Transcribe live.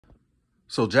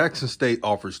So Jackson State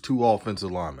offers 2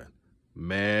 offensive linemen.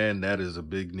 Man, that is a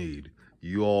big need.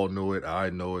 You all know it. I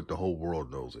know it. The whole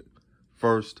world knows it.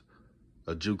 First,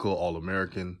 a JUCO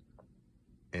All-American.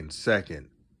 And second,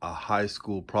 a high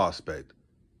school prospect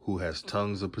who has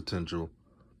tons of potential.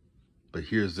 But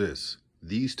here's this.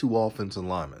 These 2 offensive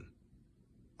linemen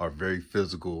are very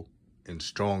physical and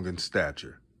strong in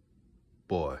stature.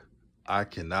 Boy, I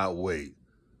cannot wait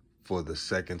for the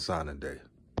second signing day.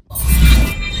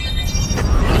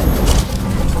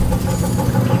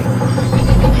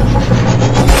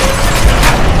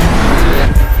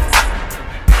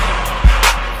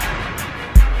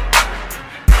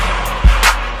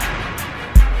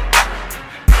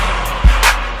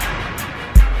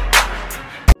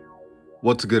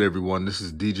 What's good, everyone? This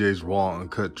is DJ's Raw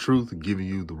Uncut Truth, giving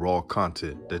you the raw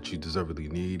content that you deservedly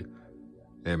need.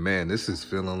 And man, this is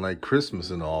feeling like Christmas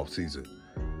in the off season.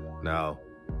 Now,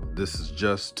 this is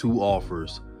just 2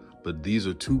 offers, but these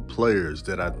are 2 players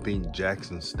that I think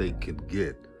Jackson State can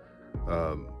get.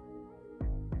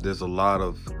 There's a lot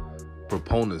of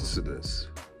proponents to this.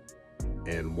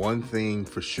 And one thing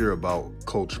for sure about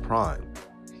Coach Prime,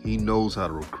 he knows how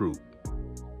to recruit.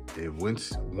 And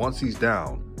once he's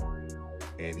down,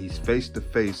 and he's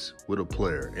face-to-face with a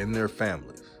player and their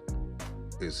families,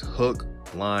 it's hook,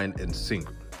 line, and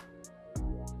sinker.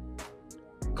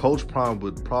 Coach Prime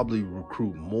would probably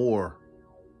recruit more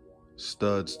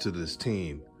studs to this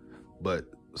team, but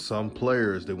some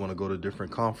players, they want to go to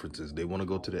different conferences. They want to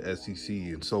go to the SEC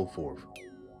and so forth.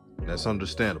 That's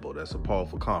understandable. That's a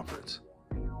powerful conference.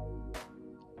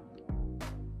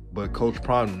 But Coach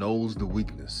Prime knows the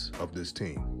weakness of this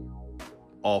team,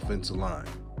 offensive line.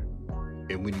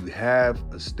 And when you have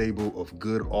a stable of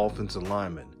good offensive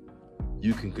linemen,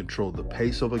 you can control the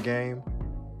pace of a game.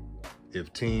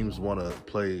 If teams want to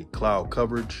play cloud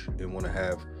coverage and want to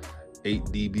have 8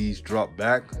 DBs drop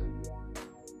back,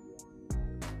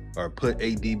 or put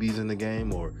 8 DBs in the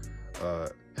game, or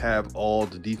have all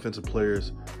the defensive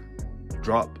players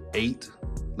drop 8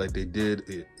 like they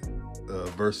did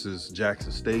versus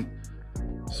Jackson State,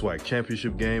 SWAC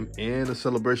championship game and a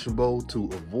Celebration Bowl, to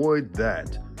avoid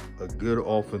that, a good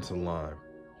offensive line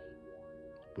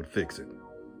would fix it.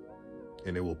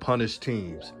 And it will punish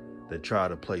teams that try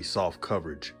to play soft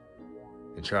coverage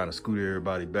and try to scoot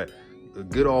everybody back. A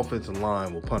good offensive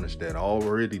line will punish that. I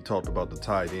already talked about the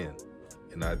tight end.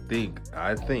 And I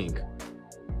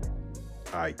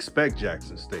expect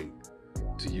Jackson State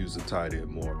to use the tight end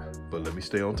more. But let me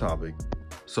stay on topic.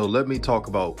 So let me talk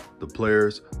about the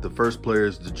players. The first player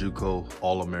is the JUCO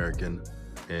All-American.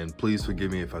 And please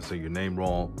forgive me if I say your name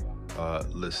wrong.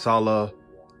 Lisala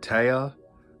Taya.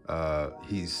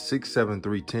 He's 6'7",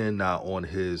 310. Now on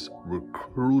his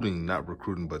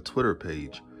Twitter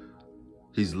page,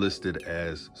 he's listed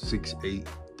as 6'8",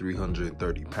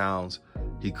 330 pounds.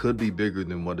 He could be bigger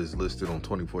than what is listed on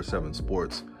 24/7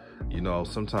 Sports. You know,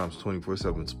 sometimes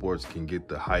 24/7 Sports can get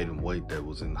the height and weight that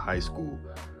was in high school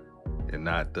and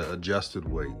not the adjusted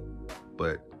weight.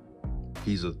 But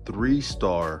he's a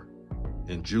 3-star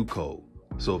in JUCO.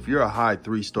 So if you're a high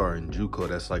 3-star in JUCO,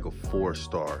 that's like a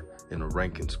 4-star in a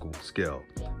ranking school scale.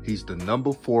 He's the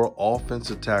number 4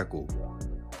 offensive tackle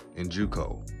in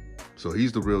JUCO. So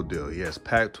he's the real deal. He has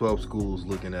Pac-12 schools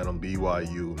looking at him,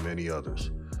 BYU, and many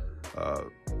others.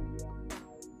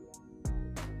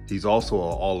 He's also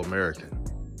an All-American.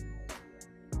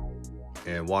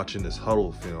 And watching this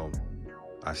huddle film,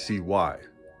 I see why.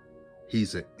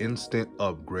 He's an instant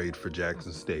upgrade for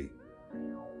Jackson State.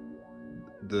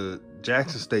 The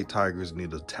Jackson State Tigers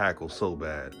need a tackle so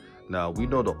bad. Now, we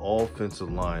know the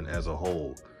offensive line as a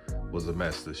whole was a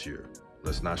mess this year.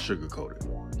 Let's not sugarcoat it.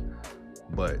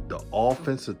 But the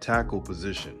offensive tackle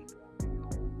position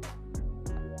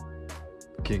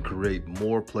can create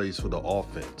more plays for the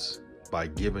offense by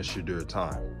giving Shadur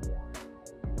time.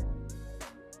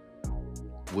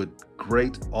 With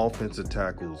great offensive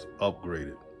tackles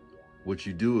upgraded, what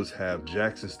you do is have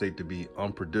Jackson State to be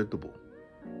unpredictable.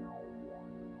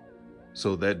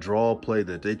 So that draw play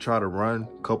that they try to run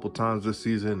a couple times this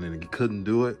season and he couldn't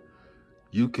do it,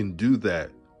 you can do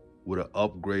that with an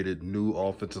upgraded new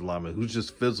offensive lineman who's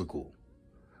just physical.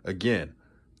 Again,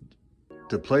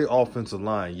 to play offensive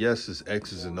line, yes, it's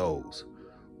X's and O's,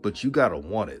 but you got to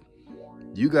want it.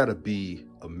 You got to be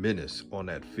a menace on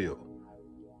that field.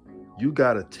 You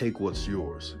got to take what's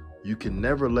yours. You can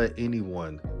never let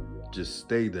anyone just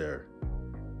stay there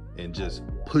and just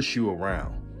push you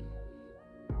around.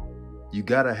 You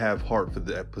got to have heart for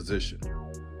that position,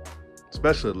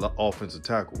 especially offensive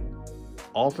tackle.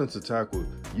 Offensive tackle,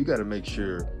 you got to make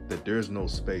sure that there's no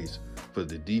space for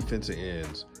the defensive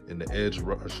ends and the edge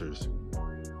rushers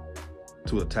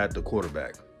to attack the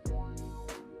quarterback.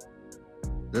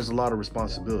 There's a lot of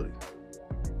responsibility.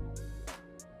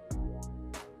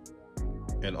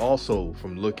 And also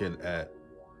from looking at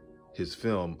his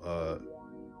film,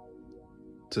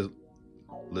 to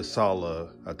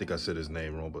Lisala, I think I said his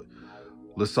name wrong, but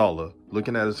Lisala,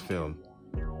 looking at his film,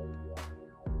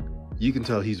 you can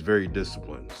tell he's very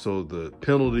disciplined. So the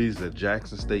penalties that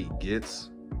Jackson State gets,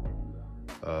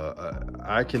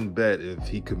 I can bet if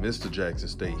he commits to Jackson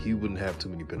State, he wouldn't have too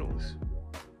many penalties.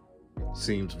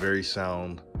 Seems very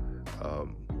sound,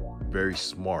 very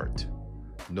smart,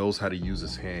 knows how to use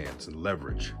his hands and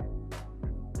leverage.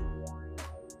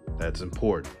 That's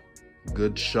important.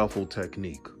 Good shuffle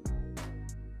technique.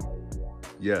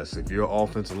 Yes, if you're an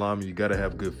offensive lineman, you got to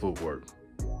have good footwork.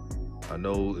 I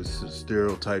know it's a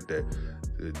stereotype that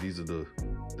these are the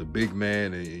big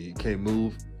man and you can't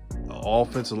move. An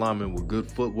offensive lineman with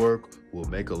good footwork will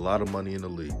make a lot of money in the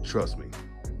league. Trust me.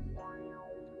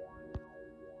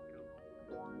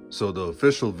 So the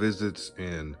official visits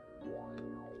and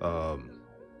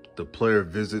the player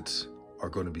visits are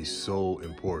going to be so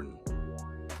important.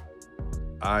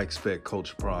 I expect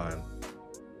Coach Prime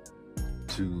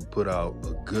to put out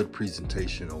a good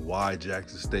presentation on why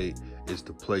Jackson State is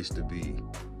the place to be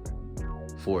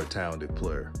for a talented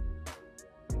player.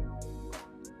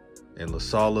 And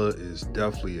Lisala is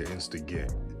definitely an instant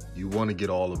get. You want to get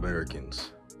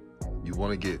All-Americans. You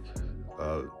want to get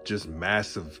just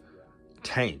massive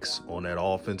tanks on that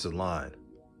offensive line.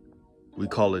 We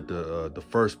call it the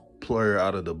first player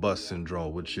out of the bus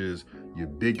syndrome, which is your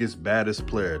biggest, baddest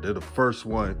player. They're the first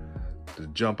one to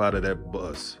jump out of that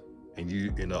bus. And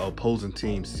the opposing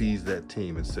team sees that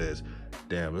team and says,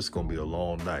 damn, it's going to be a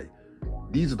long night.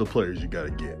 These are the players you got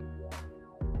to get.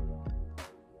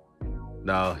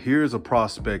 Now, here's a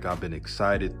prospect I've been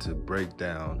excited to break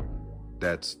down.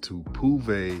 That's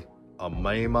Tupuve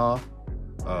Amaima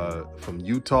from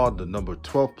Utah, the number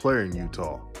 12 player in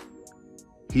Utah.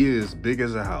 He is big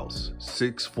as a house,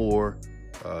 6'4",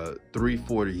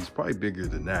 340. He's probably bigger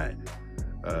than that.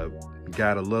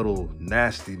 Got a little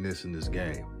nastiness in this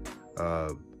game.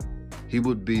 He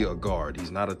would be a guard.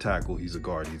 He's not a tackle. He's a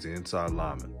guard. He's an inside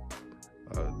lineman.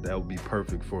 That would be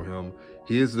perfect for him.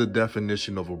 He is the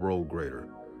definition of a road grader.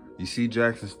 You see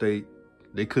Jackson State,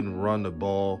 they couldn't run the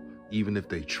ball even if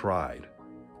they tried.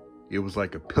 It was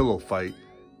like a pillow fight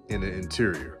in the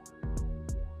interior.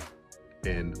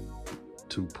 And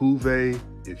Tupuve,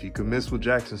 if he commits with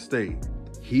Jackson State,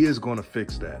 he is going to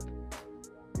fix that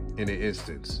in an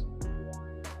instance.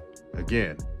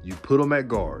 Again, you put him at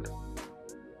guard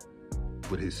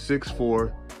with his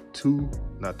 6'4",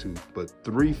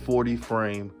 340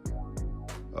 frame,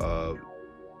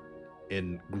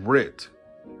 and grit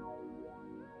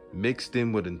mixed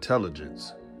in with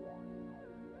intelligence.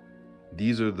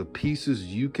 These are the pieces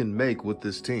you can make with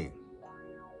this team.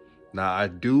 Now, I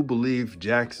do believe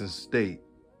Jackson State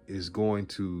is going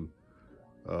to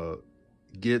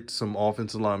get some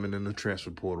offensive linemen in the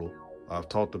transfer portal. I've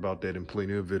talked about that in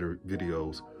plenty of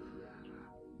videos.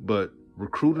 But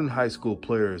recruiting high school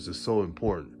players is so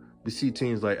important. We see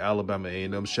teams like Alabama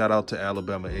A&M. Shout out to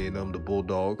Alabama A&M, the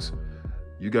Bulldogs.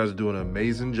 You guys are doing an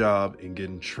amazing job in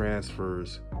getting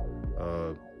transfers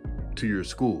to your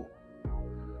school.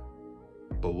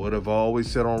 But what I've always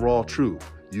said on Raw Truth,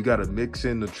 you got to mix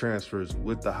in the transfers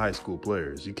with the high school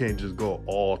players. You can't just go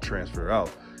all transfer out.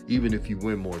 Even if you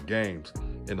win more games,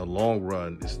 in the long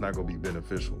run, it's not going to be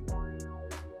beneficial.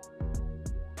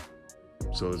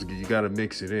 So you got to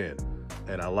mix it in.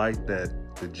 And I like that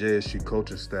the JSU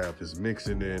coaching staff is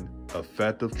mixing in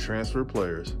effective transfer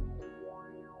players,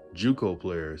 JUCO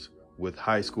players with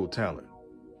high school talent.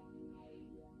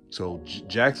 So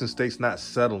Jackson State's not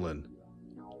settling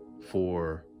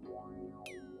for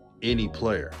any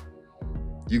player.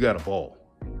 You got to ball.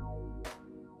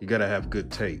 You got to have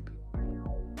good tape.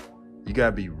 You got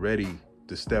to be ready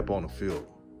to step on the field.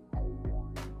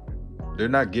 They're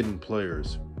not getting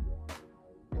players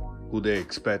who they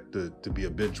expect to be a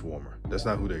bench warmer. That's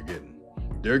not who they're getting.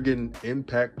 They're getting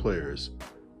impact players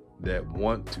that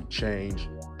want to change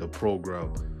the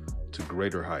program to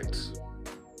greater heights.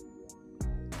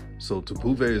 So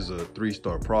Tupuve is a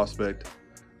 3-star prospect.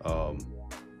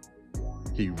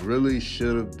 He really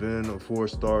should have been a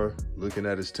 4-star looking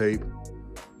at his tape.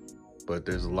 But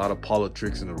there's a lot of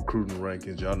politics in the recruiting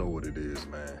rankings. Y'all know what it is,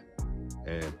 man.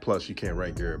 And plus, you can't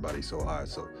rank everybody so high.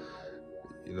 So,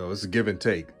 it's a give and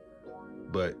take.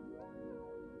 But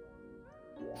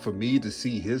for me to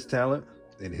see his talent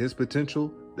and his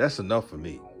potential, that's enough for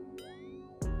me.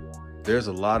 There's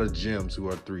a lot of gems who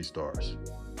are 3-stars.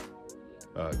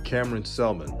 Cameron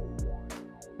Selman,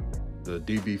 the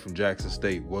DB from Jackson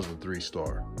State, was a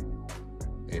 3-star.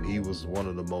 and he was one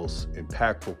of the most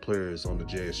impactful players on the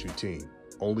JSU team,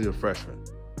 only a freshman.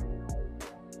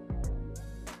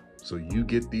 So you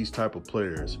get these type of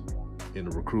players in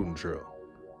the recruiting trail.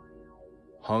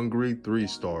 Hungry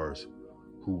 3-stars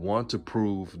who want to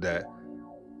prove that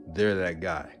they're that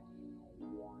guy.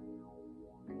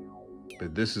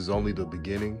 But this is only the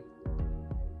beginning.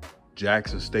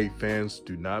 Jackson State fans,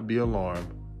 do not be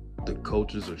alarmed. The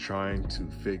coaches are trying to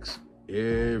fix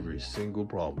every single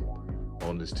problem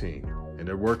on this team, and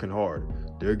they're working hard.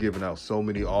 They're giving out so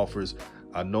many offers.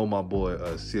 I know my boy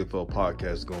CFL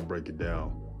Podcast is going to break it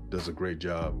down. Does a great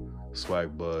job.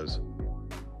 Swag Buzz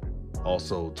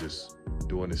also just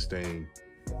doing his thing.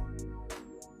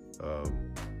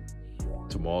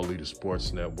 Tamal Leader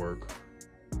Sports Network,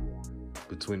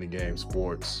 Between the Game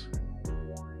Sports,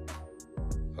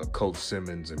 Coach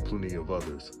Simmons, and plenty of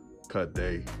others. Cut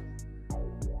Day,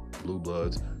 Blue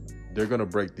Bloods. They're going to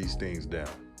break these things down.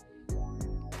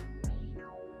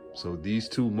 So these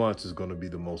 2 months is going to be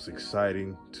the most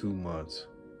exciting 2 months.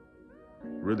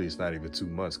 Really, it's not even 2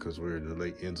 months because we're in the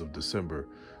late ends of December.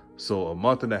 So a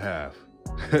month and a half,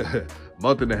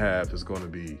 is going to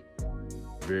be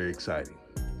very exciting.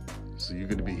 So you're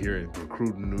going to be hearing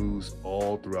recruiting news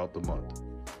all throughout the month.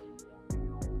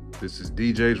 This is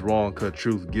DJ's Raw and Cut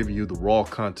Truth, giving you the raw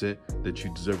content that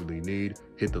you deservedly need.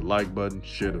 Hit the like button,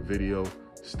 share the video,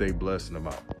 stay blessed, and I'm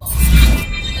out.